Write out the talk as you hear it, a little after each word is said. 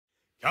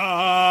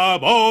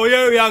Come, all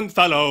you young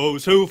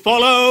fellows who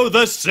follow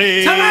the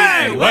sea.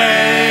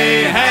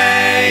 Way,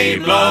 hey,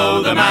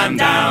 blow the man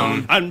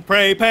down. And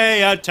pray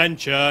pay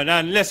attention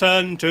and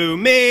listen to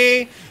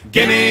me.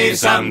 Gimme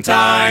some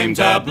time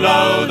to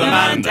blow the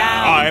man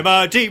down. I'm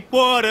a deep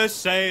water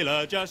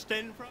sailor just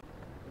in front.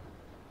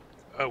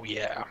 Oh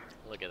yeah.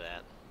 Look at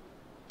that.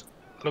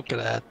 Look at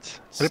that.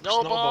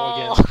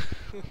 Snowball Again.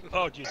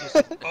 Oh Jesus.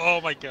 Oh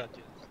my god.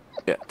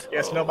 Yeah,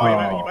 Snowball,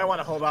 you might want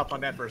to hold off on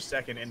that for a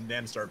second and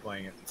then start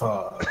playing it.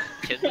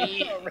 Can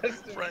we,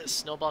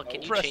 Snowball,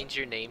 can you change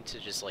your name to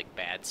just like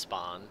Bad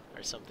Spawn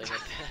or something like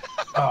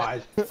that? Oh, I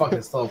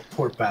fucking still have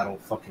port battle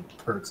fucking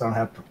perks. I don't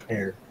have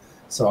prepared,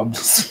 so I'm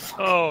just.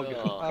 Oh,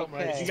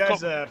 okay. Did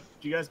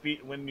you guys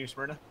win New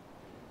Smyrna?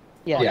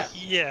 Yeah.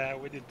 Yeah,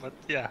 we did, but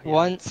yeah.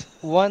 One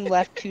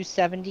left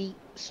 270.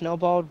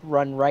 Snowball,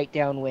 run right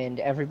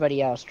downwind.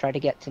 Everybody else, try to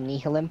get to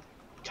Nihilum.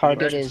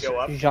 Target is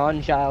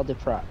Jean-Gilles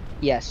Deprat.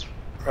 Yes.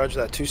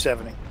 Roger that,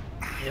 270.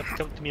 Yep,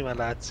 come to me, my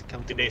lads.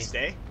 Come to me. Did they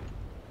stay?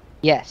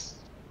 Yes.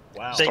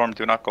 Wow. Storm,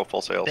 do not go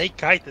full sails. They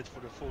kited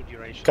for the full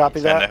duration. Copy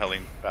that. And the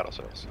Helene battle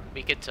sails.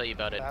 We could tell you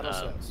about it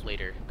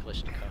later,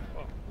 Kalishnikov.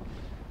 Oh.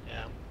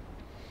 Yeah.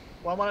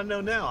 Well, I want to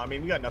know now. I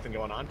mean, we got nothing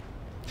going on.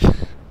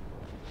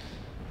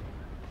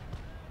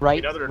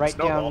 Right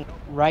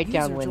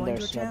downwind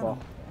there, Snowball.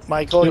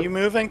 Michael, are you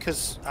moving?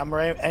 Because I'm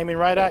aiming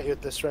right at you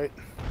at this rate.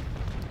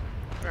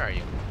 Where are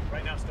you?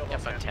 Right now, still.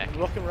 Yep, I'm attacking. I'm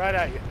looking right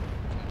at you.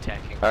 I'm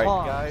attacking. All right,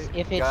 Pause. guys,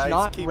 If it's guys,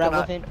 not keep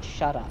relevant,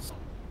 shut up.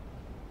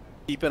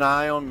 Keep an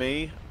eye on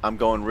me. I'm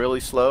going really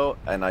slow,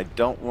 and I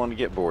don't want to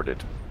get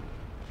boarded.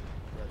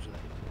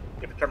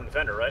 You have a terminal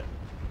defender, right?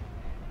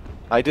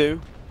 I do.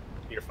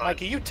 You're fine.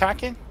 Mike, are you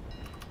attacking?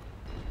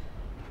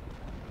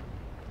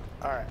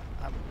 Alright.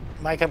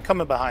 Mike, I'm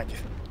coming behind you.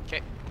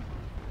 Okay.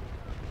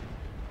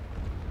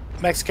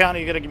 Mexicano,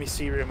 you gotta give me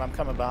C room. I'm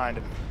coming behind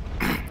him.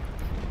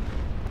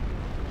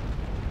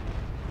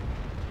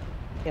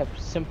 Yep,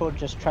 simple,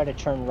 just try to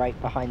turn right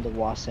behind the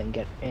Wassa and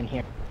get in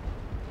here.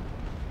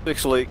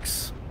 6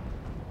 leaks.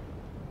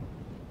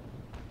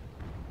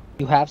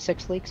 You have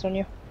 6 leaks on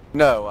you?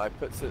 No, I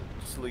put 6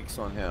 leaks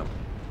on him.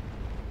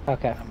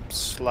 Okay. I'm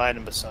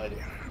sliding beside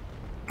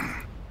you.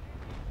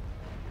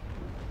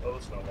 Oh,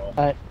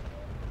 Snowball.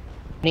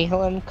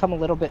 Nihilum, come a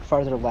little bit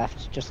farther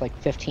left, just like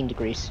 15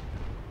 degrees.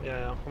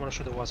 Yeah, I'm gonna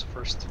shoot the Wassa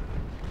first.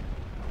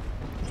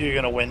 You're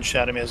gonna wind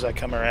shadow me as I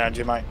come around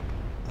you, Mike.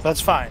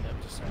 That's fine.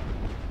 I'm just saying.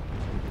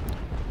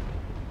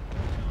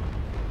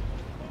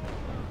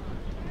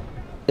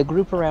 The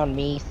group around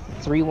me,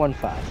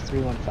 315.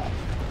 315.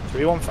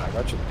 315,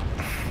 roger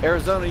that.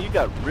 Arizona, you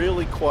got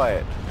really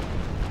quiet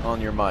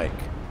on your mic.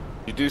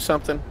 You do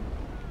something?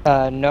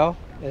 No.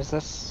 Is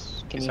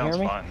this... Can you hear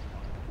me? Fine.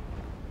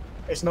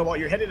 Hey, Snowball,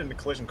 you're headed into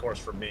collision course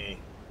for me.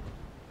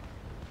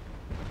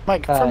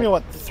 Mike, confirm you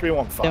want the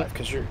 315,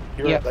 because you're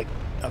yep. like...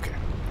 Okay.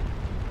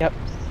 Yep.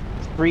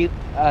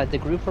 The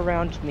group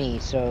around me,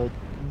 so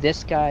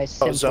this guy's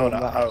simple. Oh, Zona.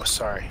 Left. Oh,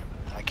 sorry.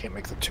 I can't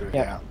make the 2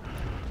 Yep. out.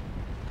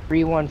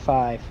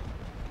 315.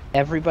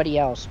 Everybody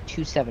else,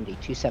 270.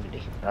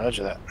 270.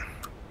 Roger that.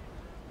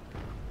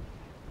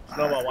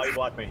 Snowball, why you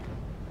block me?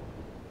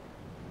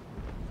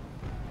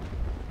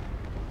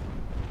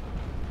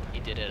 He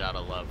did it out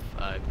of love.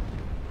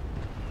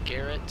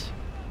 Garrett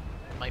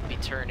might be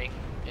turning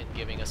and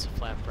giving us a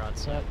flat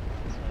broadside.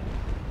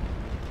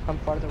 Come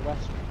farther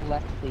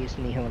left, please,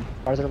 Nihilum.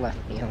 Farther left,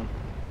 Nihilum.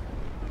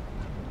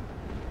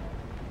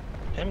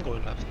 I'm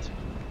going left.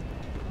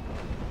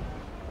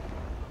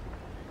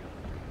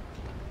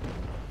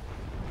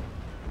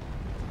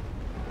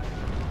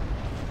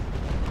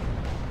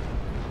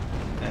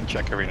 And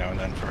check every now and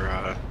then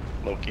for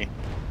Loki.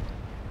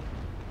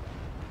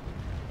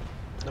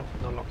 No,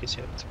 no Loki's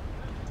yet.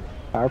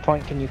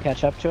 PowerPoint, can you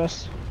catch up to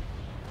us?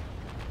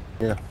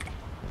 Yeah.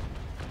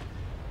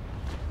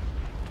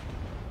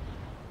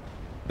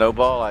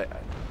 Snowball,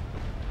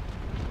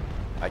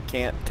 I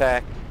can't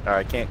tack, or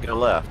I can't go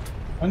left.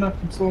 I know,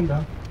 I'm slowing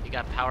down. You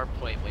got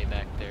PowerPoint way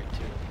back there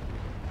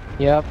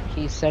too. Yep,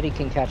 he said he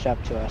can catch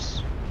up to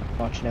us.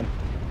 Watching him.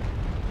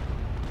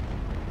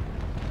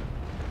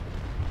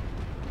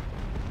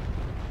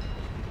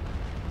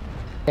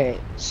 Okay,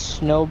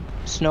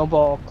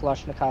 Snowball,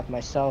 Kalashnikov,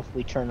 myself,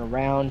 we turn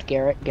around.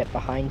 Garrett, get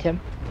behind him.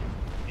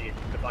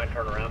 Define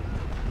turn around.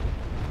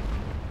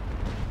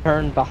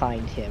 Turn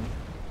behind him.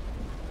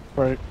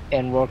 We're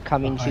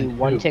coming to Behind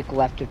 1 who? tick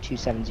left of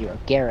 270.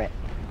 Garrett.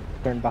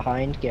 Turn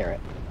behind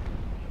Garrett.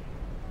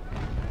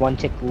 1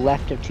 tick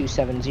left of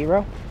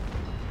 270.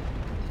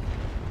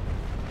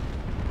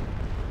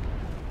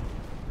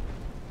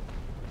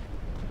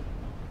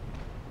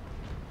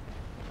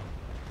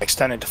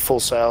 Extending to full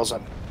sails,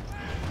 and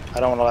I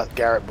don't want to let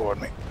Garrett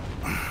board me.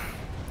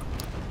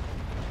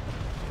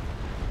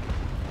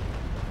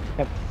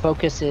 Yep,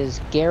 focus is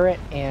Garrett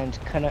and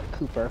Canuck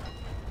Cooper.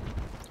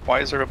 Why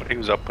is everybody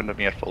who's upwind of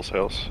me at full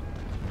sails?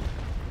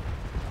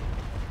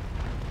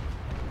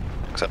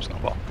 Except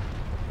Snowball.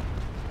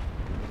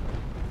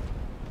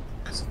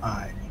 Because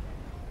I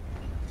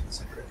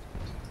consider it.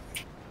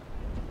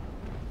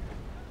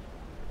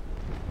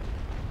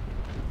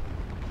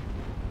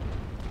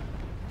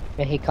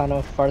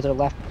 Mexicano, farther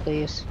left,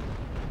 please.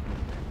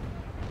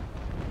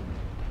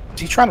 Is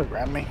he trying to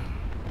ram me?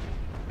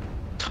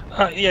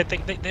 Yeah,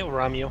 they will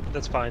ram you.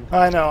 That's fine.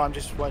 I know, I'm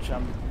just watching.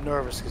 I'm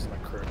nervous because of my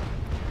crew.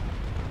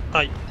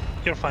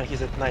 You're fine.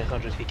 He's at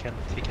 900. He can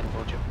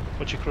load you.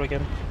 What's your crew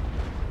again?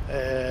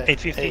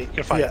 850.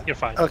 You're fine. Yeah. You're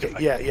fine. Okay,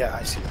 You're fine. yeah,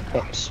 I see that.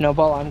 Okay,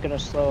 Snowball, I'm gonna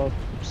slow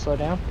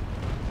down.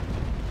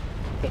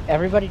 Okay,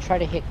 everybody try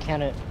to hit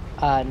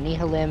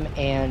Nihilim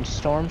and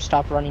Storm.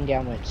 Stop running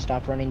downwind.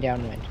 Stop running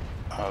downwind.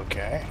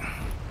 Okay.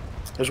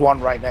 There's one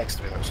right next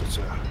to me though, so it's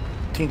a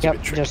teensy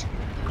bit tricky.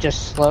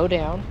 Just slow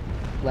down,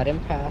 let him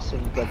pass,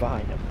 and go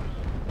behind him.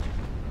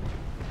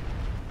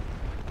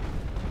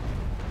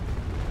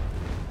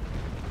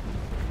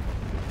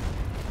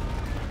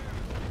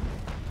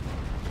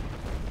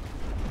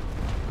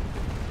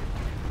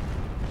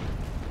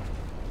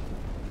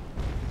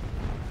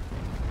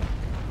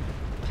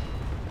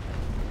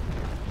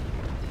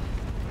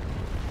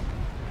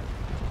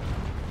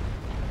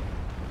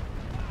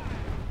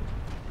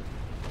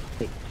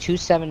 Okay,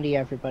 270,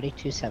 everybody,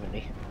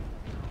 270.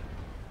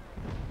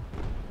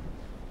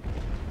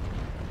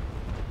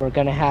 We're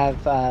gonna have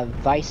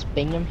Vice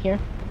Bingham here.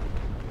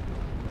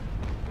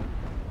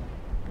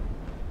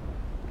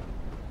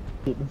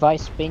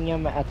 Vice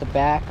Bingham at the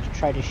back.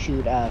 Try to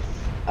shoot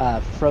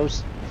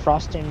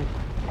FROSTEN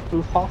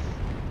KRUITHOFF.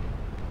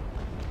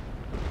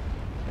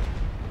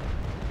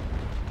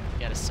 You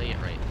gotta say it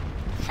right.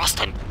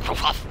 FROSTEN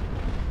KRUITHOFF.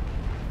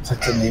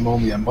 That's a name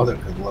only a mother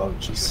could love.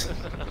 Jeez.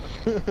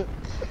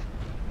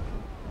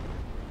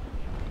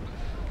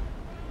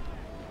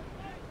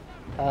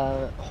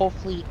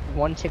 Hopefully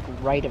one tick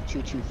right of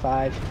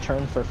 225.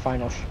 Turn for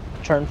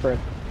turn for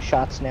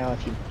shots now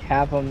if you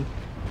have them.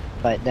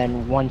 But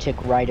then one tick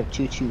right of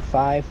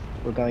 225.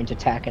 We're going to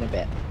tack in a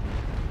bit.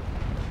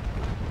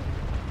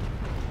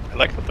 I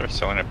like that they're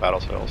selling at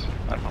battle sales.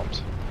 That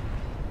helps.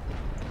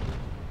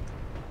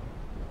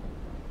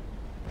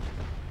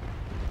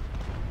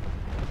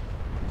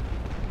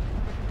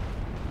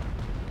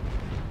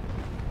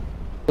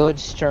 Good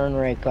stern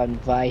rake on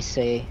Vice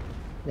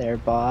there,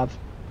 Bob.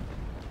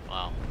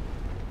 Wow.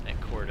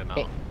 That cored him out.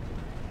 Okay.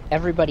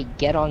 Everybody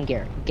get on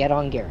Garrett. Get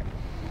on Garrett.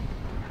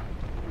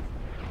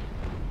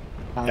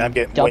 Yeah, I'm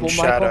getting double wind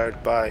Michael.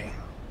 shadowed by...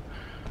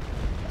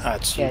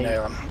 That's you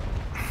nail him.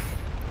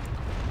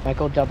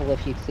 Michael, double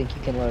if you think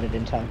you can load it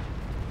in time.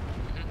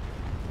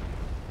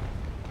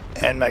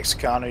 And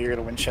Mexicano, you're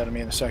gonna wind shadow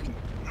me in a second.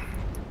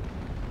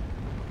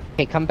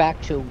 Okay, come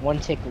back to one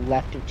tick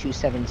left of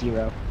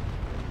 270.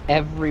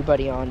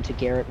 Everybody on to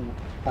Garrett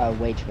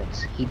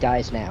Wagemans. He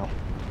dies now.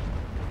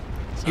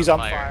 He's on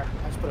fire.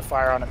 I just put a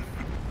fire on him.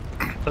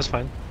 That's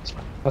fine. That's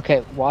fine.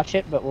 Okay, watch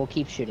it, but we'll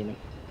keep shooting him.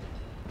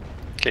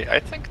 Okay, I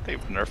think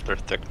they've nerfed their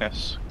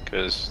thickness,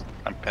 because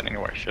I'm penning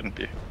where I shouldn't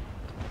be.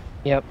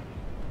 Yep.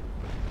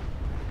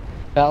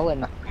 Bell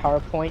and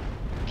PowerPoint,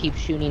 keep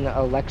shooting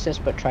Alexis,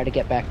 but try to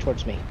get back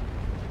towards me.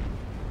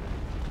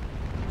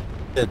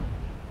 Good.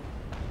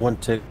 One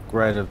tick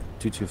right of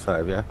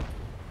 225, yeah?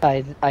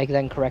 I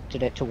then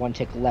corrected it to one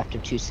tick left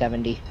of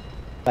 270.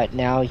 But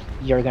now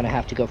you're going to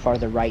have to go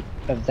farther right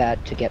of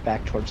that to get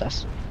back towards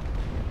us.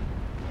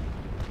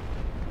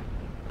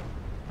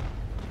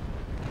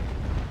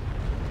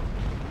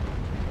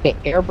 Okay,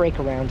 air brake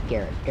around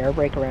Garrett. Air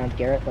brake around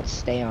Garrett. Let's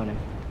stay on him.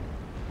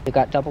 You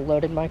got double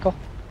loaded, Michael?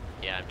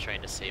 Yeah, I'm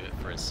trying to save it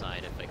for his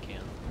side if I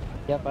can.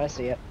 Yep, I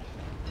see it.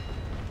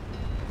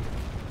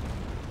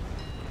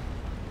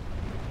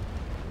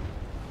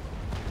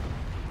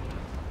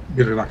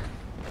 Good luck.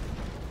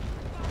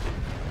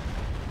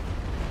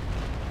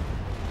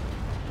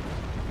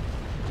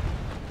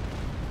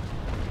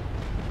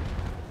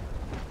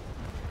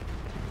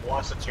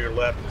 Watch it to your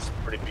left is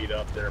pretty beat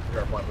up there. We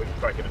can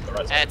probably get it the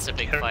rest. That's a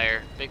big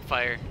fire. Big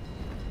fire.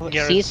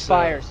 Cease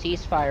fire.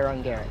 Cease fire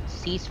on Garrett.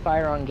 Cease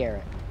fire on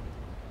Garrett.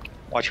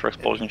 Watch for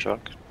explosion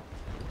shock.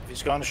 If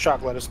he's going to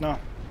shock, let us know.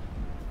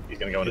 He's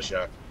gonna go into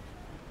shock.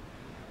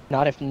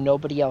 Not if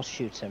nobody else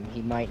shoots him.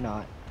 He might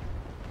not.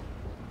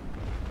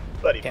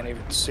 But he can't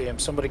even see him.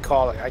 Somebody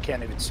call it. I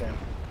can't even see him.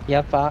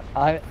 Yep,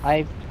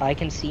 I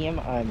can see him.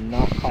 I'm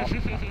not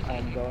calling.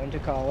 I'm going to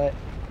call it.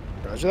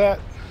 Roger that.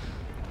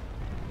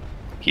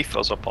 He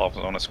fills up all of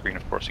his own screen,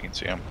 of course you can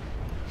see him.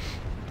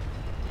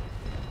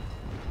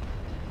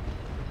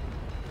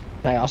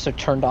 I also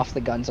turned off the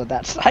guns on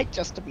that side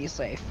just to be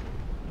safe.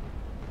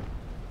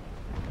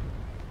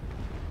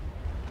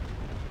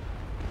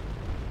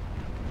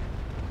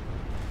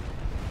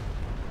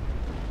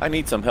 I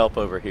need some help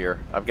over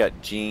here. I've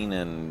got Gene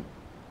and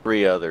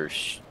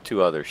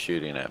two others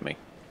shooting at me.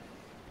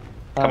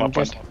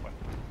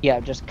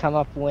 Just come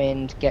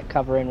upwind, get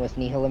cover in with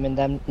Nihilim and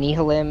them.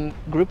 Nihilim,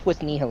 group with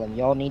Nihilim.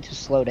 Y'all need to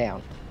slow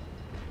down.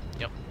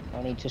 Yep.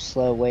 Y'all need to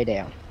slow way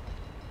down.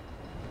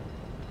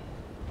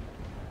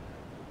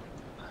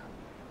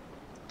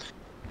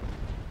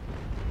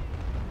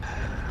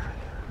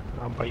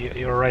 But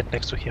you're right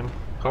next to him.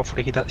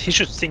 Hopefully he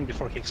should sting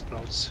before he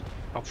explodes.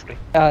 Hopefully.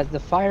 The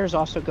fire's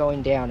also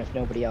going down if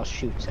nobody else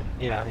shoots him.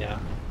 Yeah, yeah.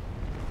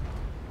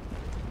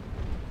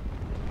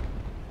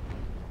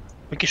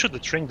 We can shoot the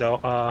string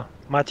though.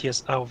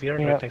 Matthias Alvier,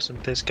 Yep. right next to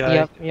this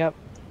guy. Yep.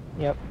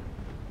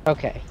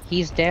 Okay,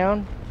 he's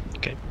down.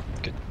 Okay,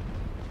 good.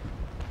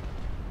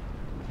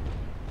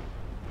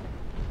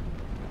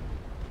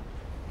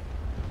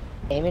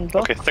 Aim and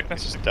book. Okay,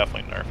 thickness is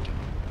definitely nerfed.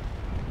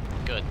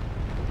 Good.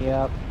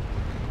 Yep.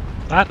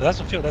 That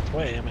doesn't feel that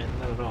way. I mean,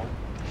 I don't know.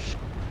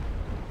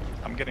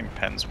 I'm getting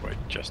pens where it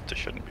just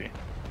shouldn't be.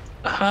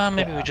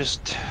 Maybe we're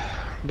just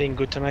being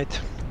good tonight.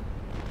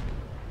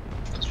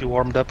 Because we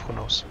warmed up, who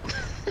knows?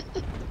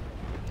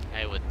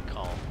 I would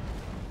call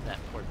that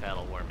port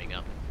battle warming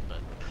up,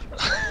 but...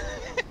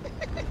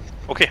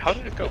 Okay, how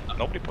did it go?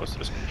 Nobody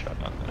posted a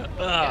screenshot on that.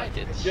 yeah, I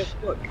did. Just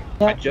look.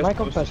 Yeah, I just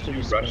Michael posted posted two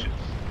his rushes.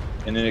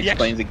 And then it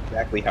explains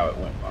exactly how it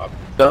went, Bob.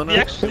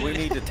 Donuts, do we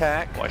need to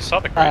tack? Well, I saw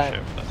the gray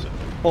shift, that's it.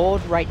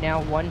 Hold right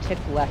now, 1 tick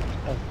left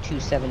of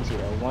 270.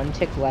 1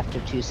 tick left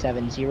of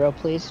 270,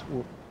 please.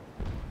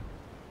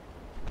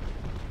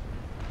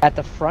 At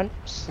the front,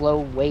 slow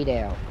way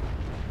down.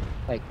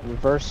 Like,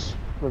 reverse,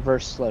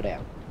 slow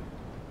down.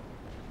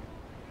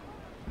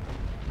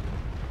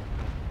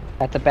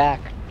 At the back,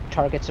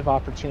 targets of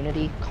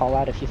opportunity, call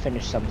out if you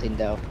finish something,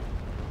 though.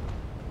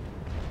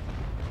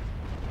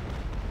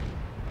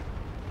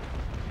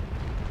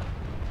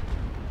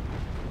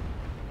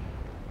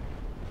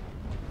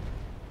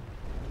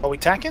 Are we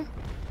tacking?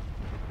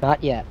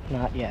 Not yet,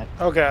 not yet.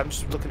 Okay, I'm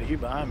just looking at you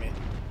behind me.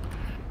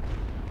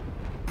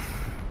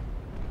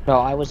 No,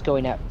 I was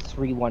going at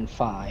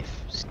 315.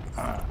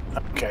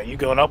 Okay, you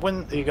going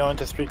upwind? Are you going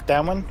to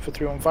downwind for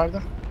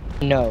 315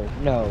 then?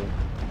 No.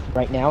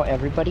 Right now,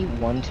 everybody,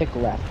 1 tick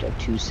left of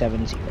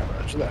 270.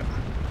 Roger that.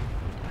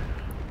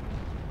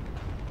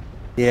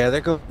 Yeah, they're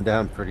going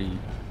down pretty...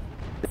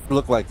 They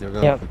look like they're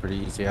going pretty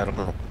easy. I don't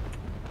know.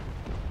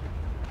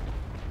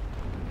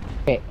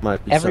 Okay,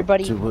 Might be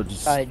everybody, we'll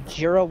just...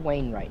 Jiro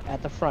Wainwright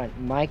at the front.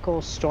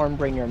 Michael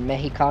Stormbringer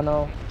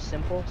Mexicano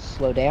Simple,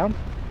 slow down.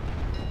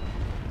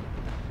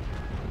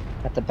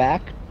 At the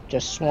back,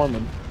 just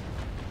swarming.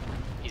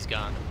 He's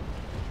gone.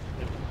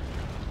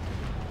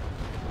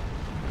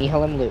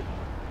 Nihilim loot.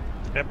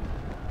 Yep.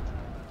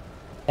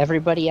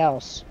 Everybody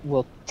else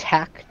will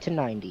tack to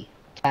 90.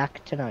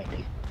 Tack to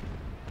 90.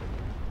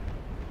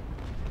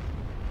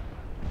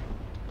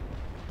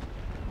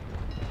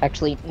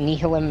 Actually,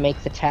 Nihilim,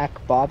 make the tack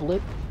Bob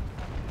loop.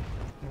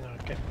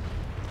 Okay.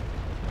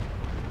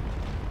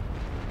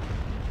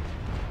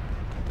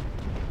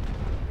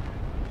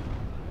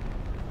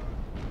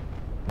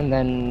 And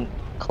then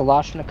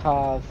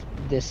Kalashnikov,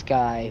 this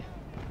guy,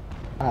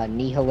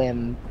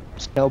 Nihilim,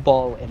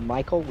 Snowball, and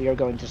Michael, we are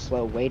going to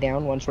slow way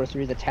down once we're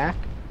through the tack.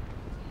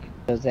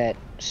 So that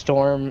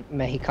Storm,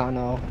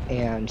 Mexicano,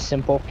 and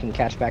Simple can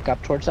catch back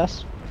up towards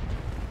us.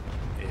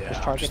 Yeah. There's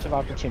targets of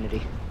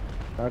opportunity.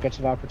 Targets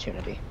of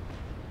opportunity.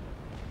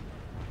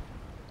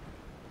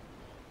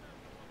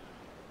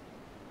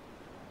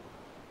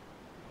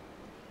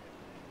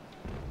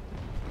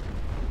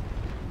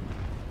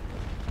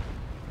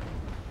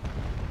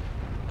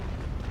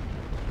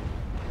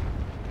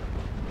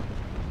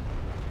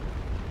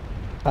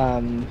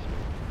 Um,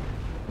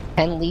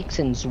 10 leaks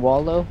in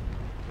Zwallow.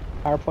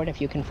 PowerPoint,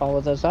 if you can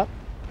follow those up.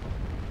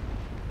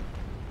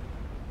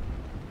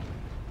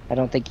 I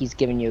don't think he's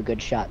giving you a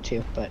good shot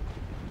too, but...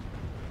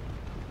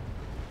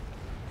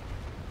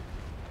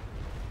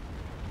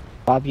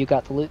 Bob, you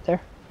got the loot there?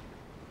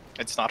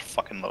 It's not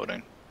fucking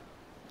loading.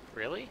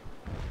 Really?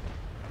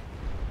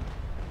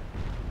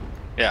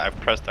 Yeah, I've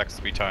pressed X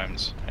 3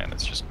 times, and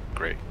it's just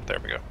great. There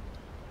we go.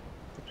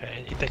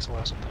 Okay, it takes a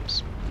while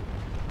sometimes.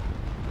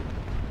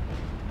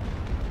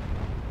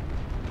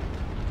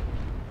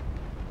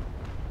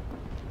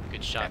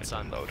 Good shots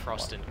on load.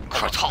 FROSTEN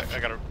KRUITHOFF.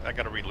 I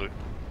gotta reload.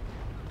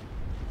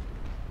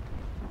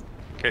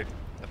 Okay,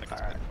 I think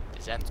it's good.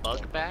 Is that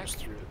bug back?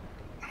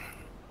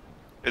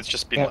 It's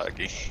just been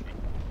laggy.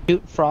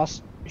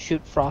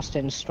 Shoot Frost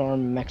and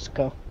Storm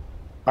Mexico.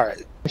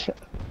 Alright.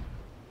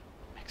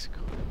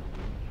 Mexico.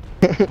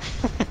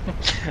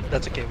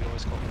 That's okay, we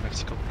always call him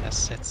Mexico.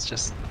 Yes, it's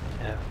just,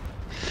 yeah.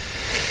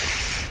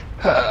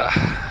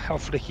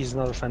 Hopefully he's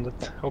not offended.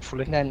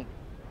 Hopefully. Then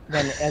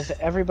as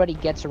everybody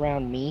gets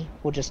around me,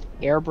 we'll just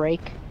air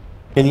brake.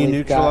 Can you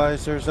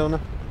neutralize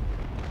Arizona?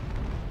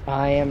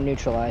 I am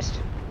neutralized.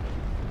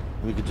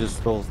 We could just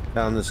hold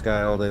down this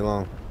guy all day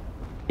long.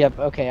 Yep,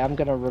 okay, I'm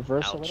gonna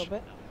reverse a little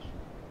bit.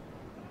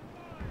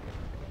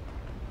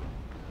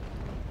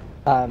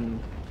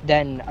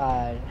 Then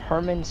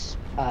Herman's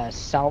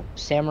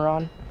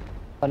Samaron.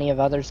 Plenty of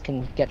others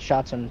can get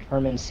shots on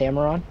Herman's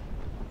Samaron.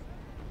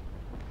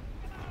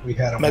 We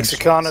had a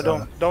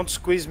Mexicano, don't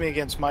squeeze me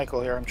against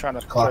Michael here. I'm trying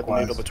to thread the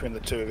needle between the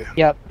two of you.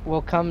 Yep,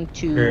 we'll come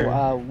to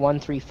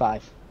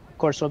 135. Of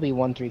course, it'll be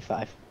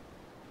 135.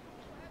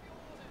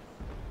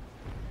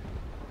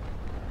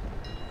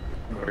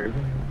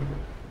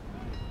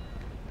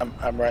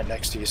 I'm right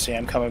next to you. See,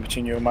 I'm coming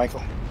between you and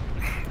Michael.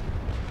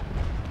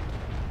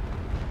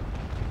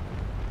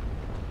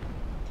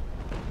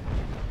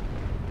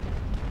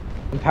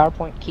 In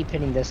PowerPoint, keep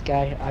hitting this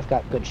guy. I've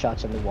got good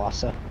shots on the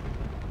Wassa.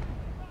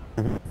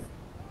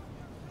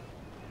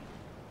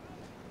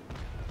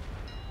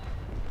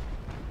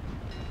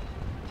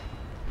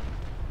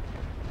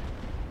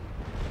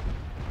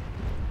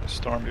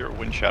 Storm, you were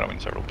wind shadowing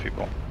several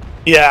people.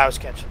 Yeah, I was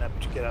catching up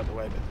to get out of the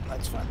way, but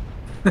that's fine.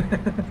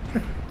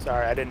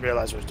 Sorry, I didn't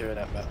realize I was doing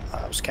it, but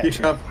I was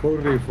catching up.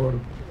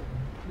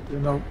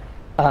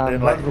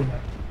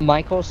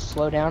 Michael,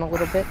 slow down a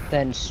little bit.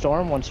 Then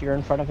Storm, once you're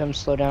in front of him,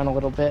 slow down a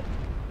little bit.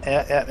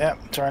 Yeah.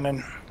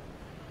 Turning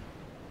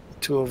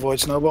to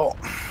avoid Snowball.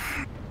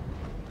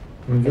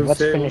 Let's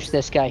finish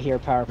this guy here,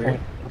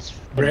 PowerPoint. Let's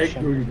finish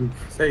him.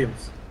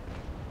 Sails.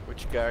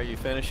 Which guy are you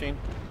finishing?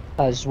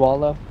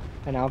 Zwallow,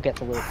 and I'll get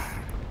the loop.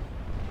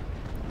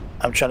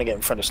 I'm trying to get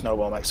in front of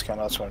Snowball Mexican.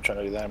 That's what I'm trying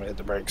to do. Then I'm gonna hit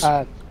the brakes.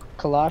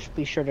 Kalash,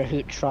 be sure to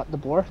hoot trot the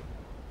boar.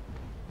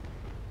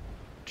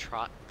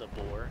 Trot the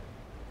boar?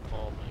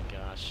 Oh my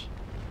gosh.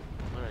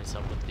 What is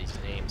up with these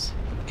names?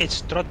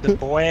 It's trot the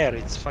boar.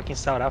 It's fucking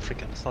South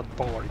African. It's not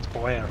boar. It's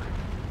boar.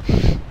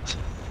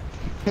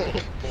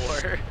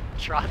 Boar.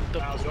 Trot the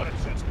boar.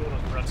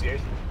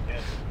 Pronunciation.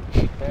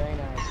 Very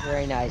nice.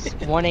 Very nice.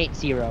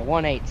 180.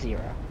 180.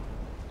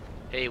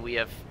 Hey, we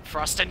have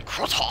FROSTEN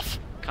KRUITHOFF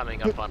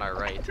coming up on our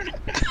right.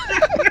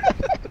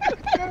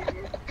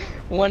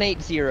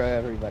 180,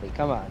 everybody.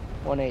 Come on.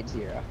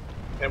 180.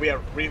 And we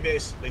have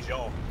REDS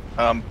Legion.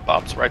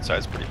 Bob's right side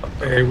is pretty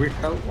fucked up. We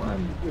have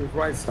one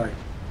right side.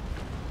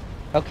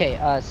 Okay,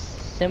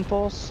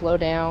 Simple, slow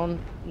down.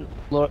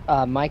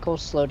 Michael,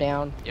 slow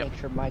down. Yep. Make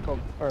sure Michael,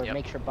 or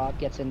make sure Bob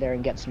gets in there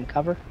and gets some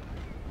cover.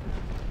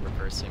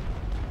 Reversing.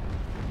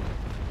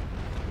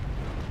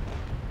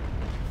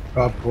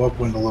 Bob, go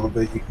upwind a little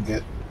bit. You can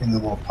get in the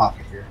little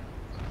pocket here.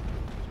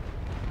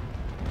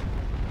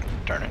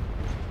 Turning.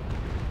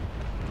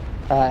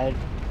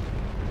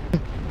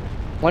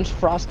 Once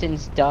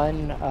Frostin's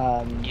done,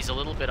 he's a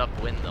little bit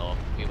upwind though.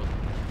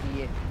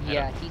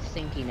 Yeah, he's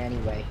sinking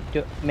anyway.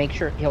 Make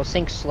sure he'll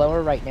sink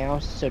slower right now,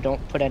 so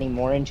don't put any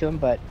more into him.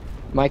 But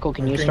Michael,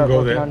 can you start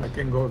working on? I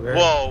can go there.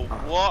 Whoa!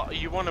 What are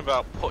you on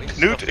about putting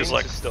Knut stuff is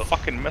like stuff?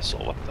 fucking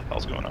missile. What the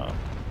hell's going on?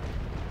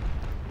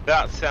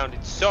 That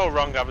sounded so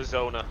wrong,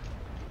 Arizona.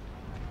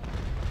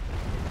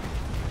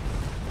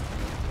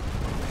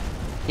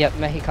 Yep,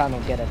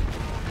 Mexicano, get it.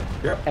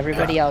 Yep.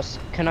 Everybody else,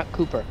 Canuck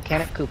Cooper.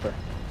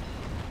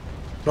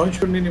 Don't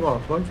shoot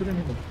anymore.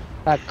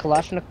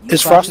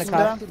 Is Frostin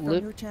down?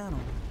 Loot.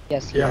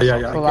 Yes. Yeah. I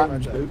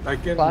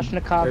can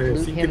Kalashnikov,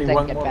 loot sink him, in then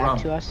one get more back round.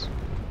 to us.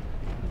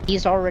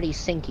 He's already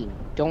sinking.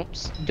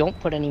 Don't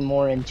put any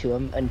more into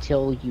him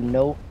until you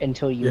know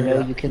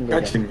you can loot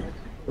Catching him. me.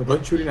 But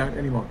don't shoot him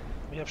anymore.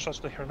 We have shots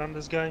to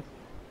Hernandez guy.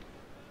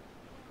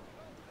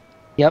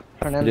 Yep,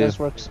 Hernandez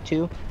works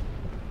too.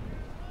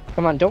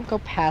 Come on, don't go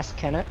past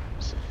Kenneth.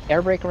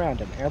 Air brake around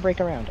him.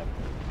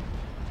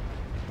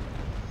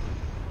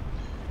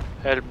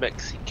 El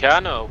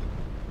Mexicano.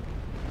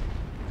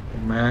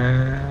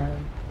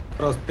 Man.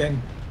 Frosten.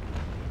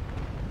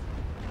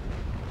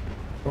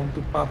 Come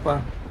to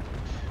Papa.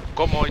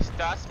 ¿Cómo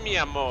estás, mi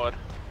amor?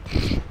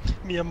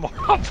 Mi amor.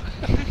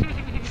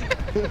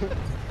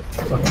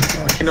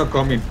 He's not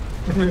coming.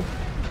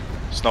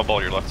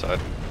 Snowball, your left side.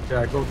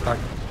 Yeah, go back.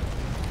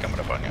 Coming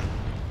up on you.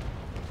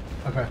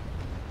 Okay.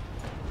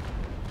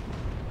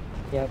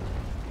 Yep.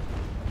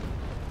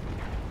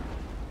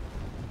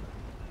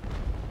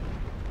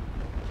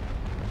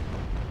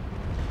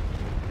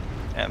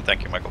 And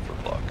thank you, Michael, for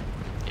the block.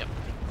 Yep.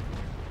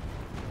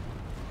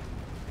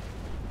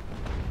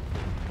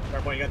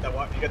 Marco, you got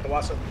the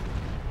Watson?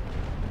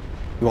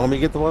 You want me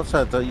to get the left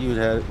side? I thought you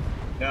had it.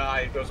 No,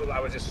 I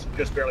was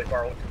just barely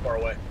far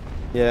away.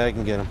 Yeah, I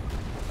can get him.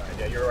 Right,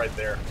 yeah, you're right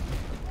there.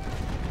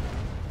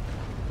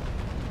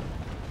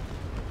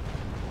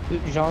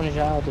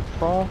 Jean-Jacques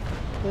Duprat,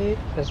 wait,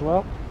 as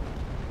well.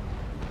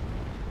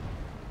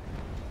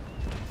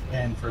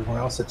 And for everyone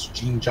else, it's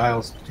Gene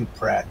Giles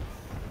Duprat.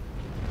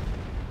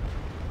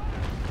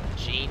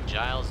 Gene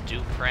Giles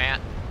Duprat.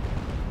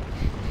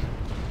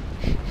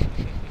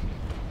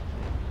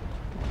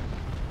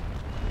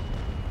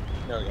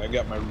 I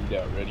got my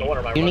readout ready. No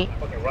wonder my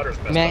fucking rudder's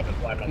messed up and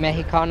flying up.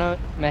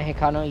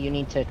 Mexicano, you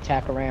need to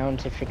tack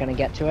around if you're gonna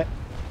get to it.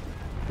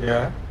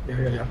 Yeah.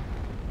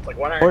 It's like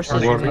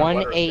Horses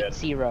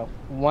 180.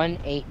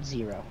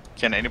 180.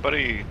 Can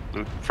anybody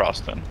loot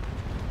Frostin?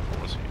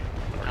 What was he?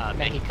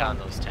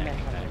 Mexicano's tagging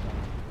back.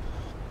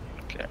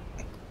 Okay.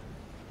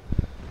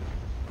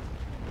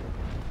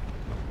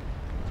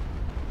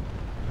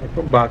 I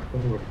come back.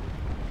 Don't worry.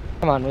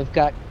 Come on, we've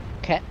got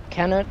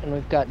Kenneth and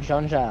we've got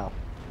Jean-Jacques.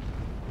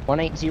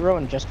 180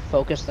 and just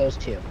focus those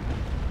two.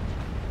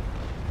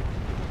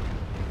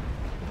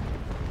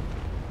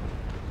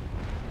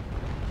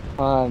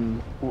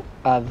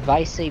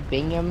 Vice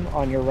Bingham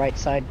on your right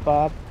side,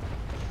 Bob.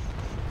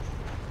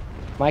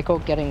 Michael,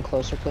 get in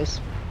closer,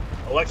 please.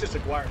 Alexis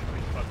Aguirre is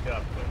pretty fucked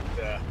up,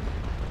 but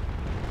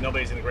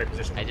nobody's in a great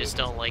position. I just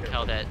don't like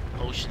how that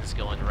ocean's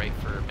going right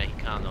for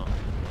Mexicano.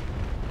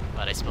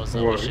 But I suppose the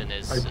ocean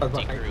is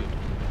decrewed.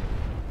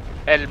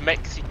 El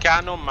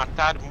Mexicano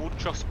matar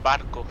muchos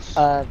barcos.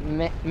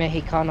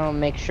 Mexicano,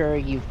 make sure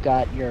you've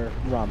got your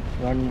rum.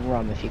 Run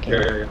rum if you can.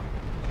 Yeah.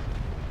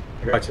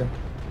 I gotcha.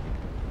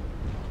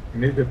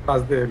 You need to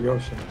pass the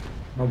ocean.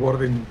 No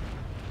boarding.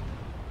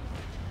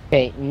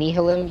 Okay,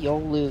 Nihilim,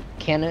 you'll loot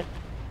Kenneth,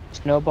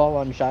 Snowball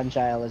on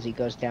Janjail as he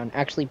goes down.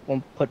 Actually,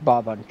 won't put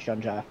Bob on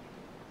Janjail.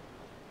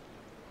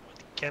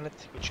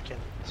 Kenneth? Which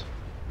Kenneth?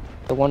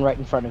 The one right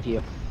in front of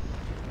you.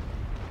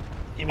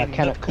 You mean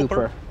Kenneth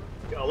Cooper?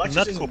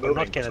 Not Cooper,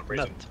 not Kenneth.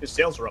 Not. His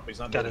sales are up. He's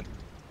not Kenneth.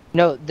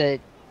 No, the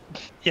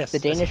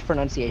Danish yes.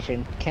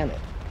 pronunciation, Kenneth.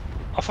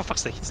 Oh, for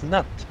fuck's sake, it's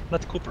not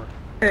Cooper.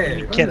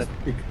 Hey, Kenneth.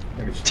 I'm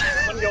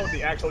gonna go with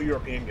the actual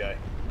European guy.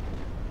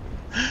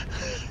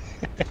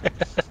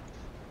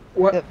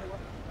 What?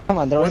 Come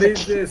on, What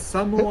is the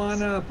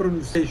Samoan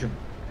pronunciation?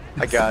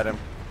 I got him.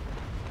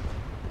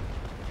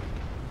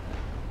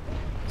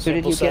 So did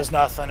Simple you says get?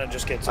 nothing and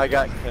just gets. I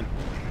got Ken.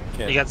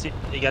 You got Ken.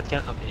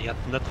 Okay, you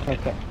got nothing.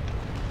 Okay.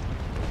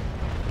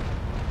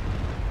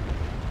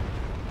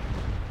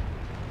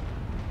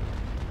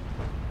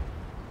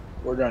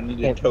 Order, I need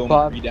to Okay, tow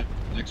Bob. him down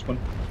the next one.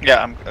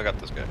 Yeah, I got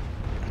this guy.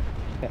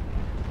 Okay.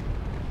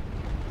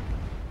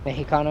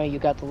 Mexicano, you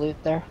got the loot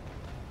there?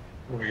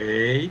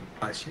 Wait,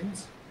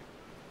 patience.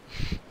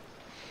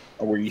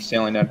 Or were you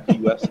sailing out of the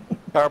US?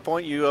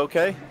 PowerPoint, you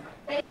okay?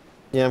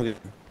 Yeah, I'm good.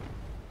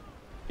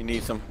 You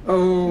need some.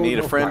 Oh, Need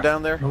a no friend flag.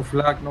 down there? No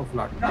flag, no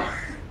flag.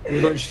 We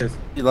don't share.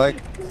 You like?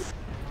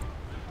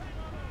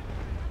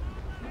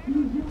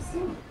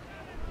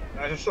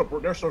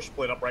 They're so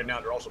split up right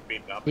now. They're also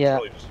beaten up. Yeah.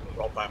 It's really just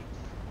all time.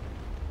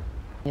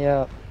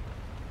 Yeah.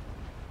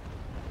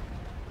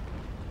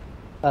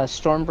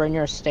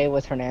 Stormbringer, stay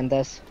with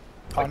Hernandez.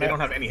 Like, they don't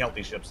have any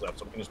healthy ships left,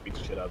 so we can just beat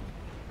the shit out of them.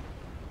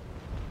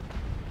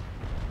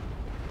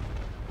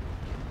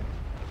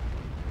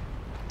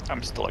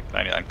 I'm still like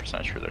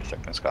 99% sure their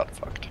thickness got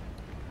fucked.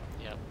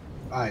 Yep.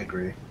 I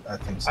agree. I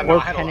think so. I know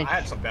I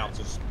had some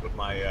bounces with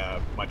my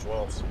my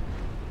 12s.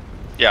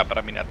 Yeah, but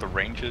I mean, at the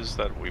ranges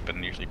that we've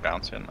been usually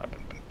bouncing, I've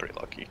been pretty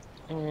lucky.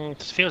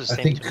 It feels the I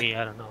same think to me.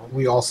 I don't know.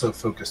 we also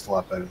focused a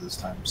lot better this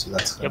time, so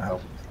that's going to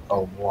Yep.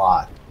 help a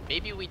lot.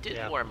 Maybe we did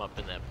warm up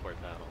in that port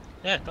battle.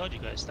 Yeah, I told you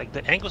guys. Like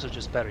the angles are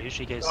just better.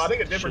 Usually, guys. I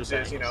think the difference shoot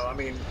is, angles. I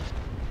mean,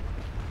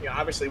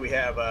 obviously we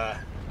have,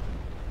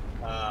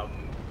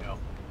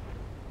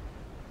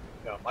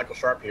 Michael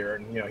Sharp here,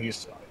 and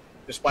he's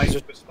despite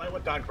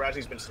what Don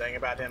Krasny's been saying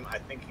about him, I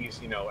think he's,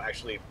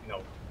 actually,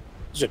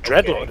 He's a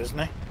dreadlord, isn't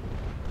he?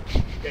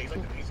 Yeah,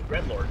 he's a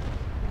dreadlord.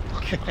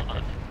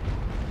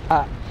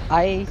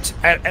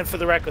 And for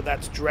the record,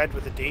 that's dread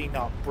with a D,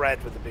 not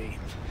bread with a B.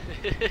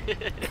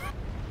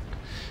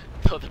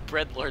 No, the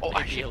bread lord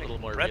may be a little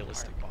more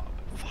realistic. Bob.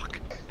 Fuck.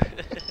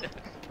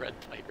 Bread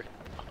pirate.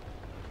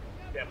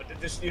 Yeah, but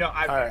this,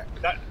 Alright.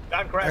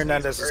 Don Krasny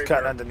Hernandez is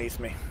cutting underneath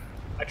me.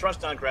 I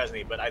trust Don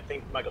Krasny, but I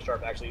think Michael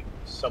Sharp actually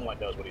somewhat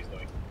knows what he's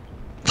doing.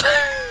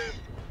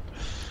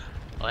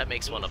 Well, that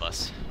makes one of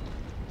us.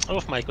 Oh,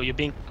 Michael, you're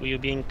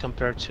being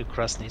compared to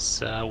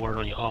Krasny's word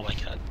on you. Oh my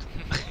god.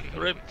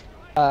 Rip.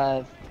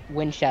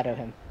 Wind shadow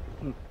him.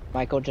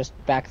 Michael, just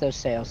back those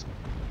sails.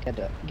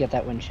 Get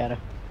that wind shadow.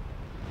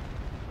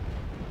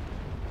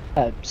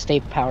 Stay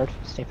powered.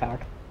 Stay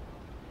powered.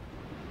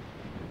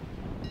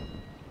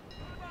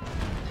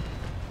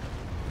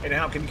 Hey,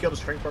 now, can you kill the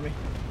string for me?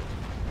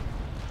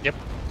 Yep.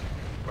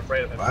 I'm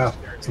afraid of it. Wow,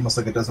 it's almost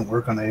like it doesn't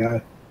work on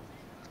AI.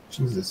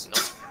 Jesus.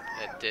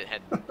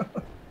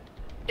 Nope.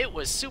 It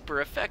was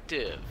super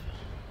effective.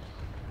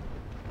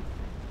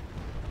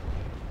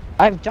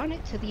 I've done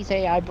it to these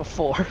AI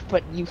before,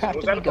 but you have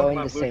to be going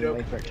the same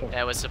way virtually.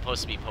 That was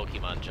supposed to be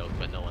Pokemon joke,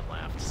 but no one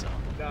laughed, so.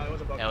 No, it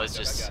was a Pokemon that was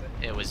joke. just, I got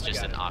it. it was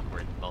just I an got it.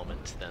 awkward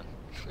moment then.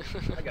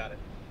 I got it.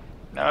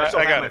 No, I still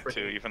have got my it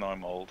too, even though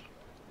I'm old.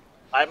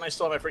 I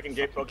still have my freaking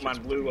Gate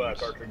Pokemon Blue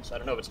cartridge. I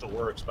don't know if it still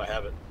works, but I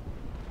have it.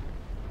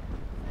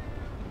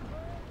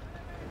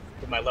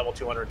 With my level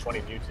 220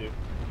 Mewtwo.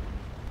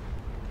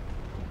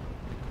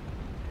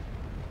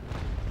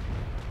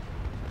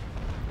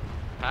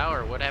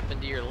 Power, what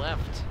happened to your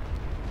left?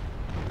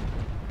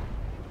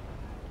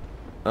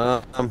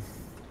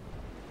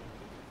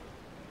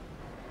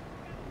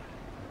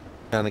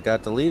 Kind of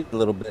got the lead a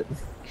little bit.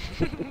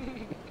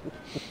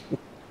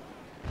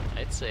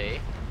 I'd say.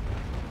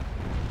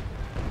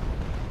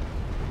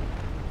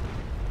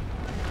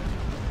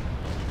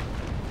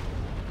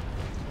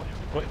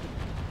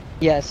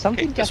 Yeah,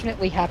 something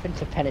definitely happened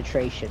to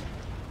penetration.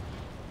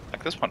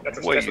 Like this one,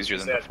 way easier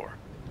than before.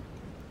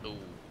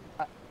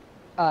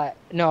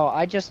 No,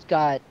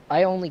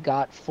 I only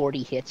got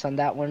 40 hits on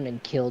that one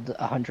and killed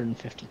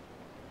 150.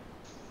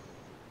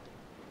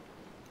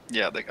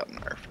 Yeah, they got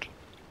nerfed.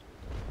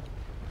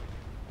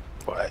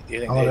 What? You I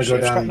think want they to go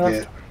should down and got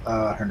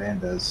get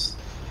Hernandez.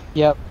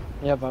 Yep.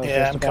 I was Yeah,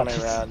 just I'm about coming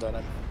to- around on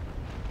him.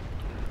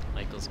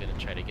 Michael's gonna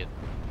try to get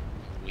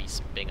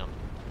Weiss Bingham.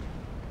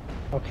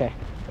 Okay.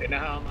 Hey,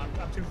 now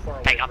I'm too far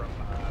away from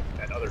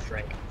that other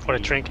shrink. For a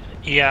drink?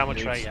 Yeah, I'm gonna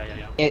try.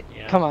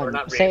 Yeah. Come Or on,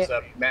 not say Reeves,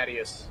 it.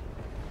 Mattias.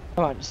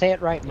 Come on, say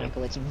it right,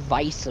 Michael. It's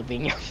Vice of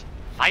Bingham.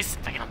 Weiss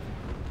Bingham.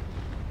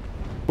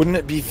 Wouldn't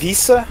it be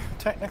Visa,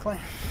 technically?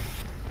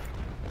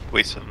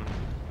 Weisa.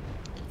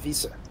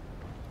 Visa.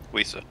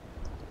 Weisa.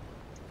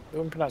 You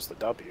wouldn't pronounce the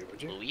W,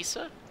 would you?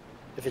 Louisa?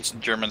 If it's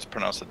Germans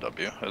pronounce the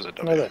W as a no,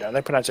 W. they don't.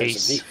 They pronounce it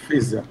as a V.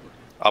 Visa.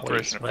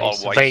 Operation All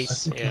White.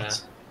 Base, yeah.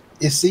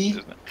 You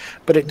see?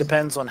 But it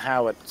depends on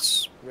how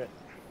it's written.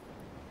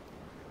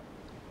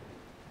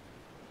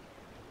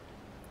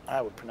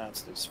 I would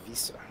pronounce this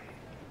Visa,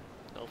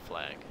 No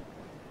flag.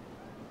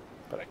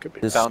 but I could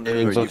be. This Founder, are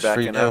savings you looks free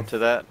backing now. out to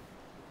that?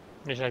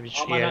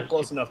 How am I not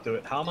close enough to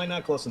it? How am I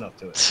not close enough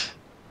to it?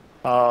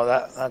 Oh,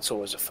 that's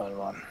always a fun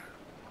one.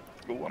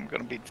 Ooh, I'm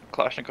gonna beat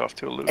Kalashnikov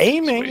to a loop.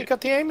 Aiming? Sweet. You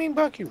got the aiming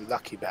bug? You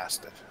lucky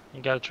bastard.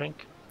 You got a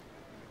drink?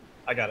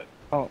 I got it.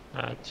 Oh.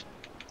 Alright.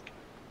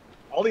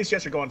 All these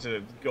jets are going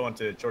to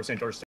St. George.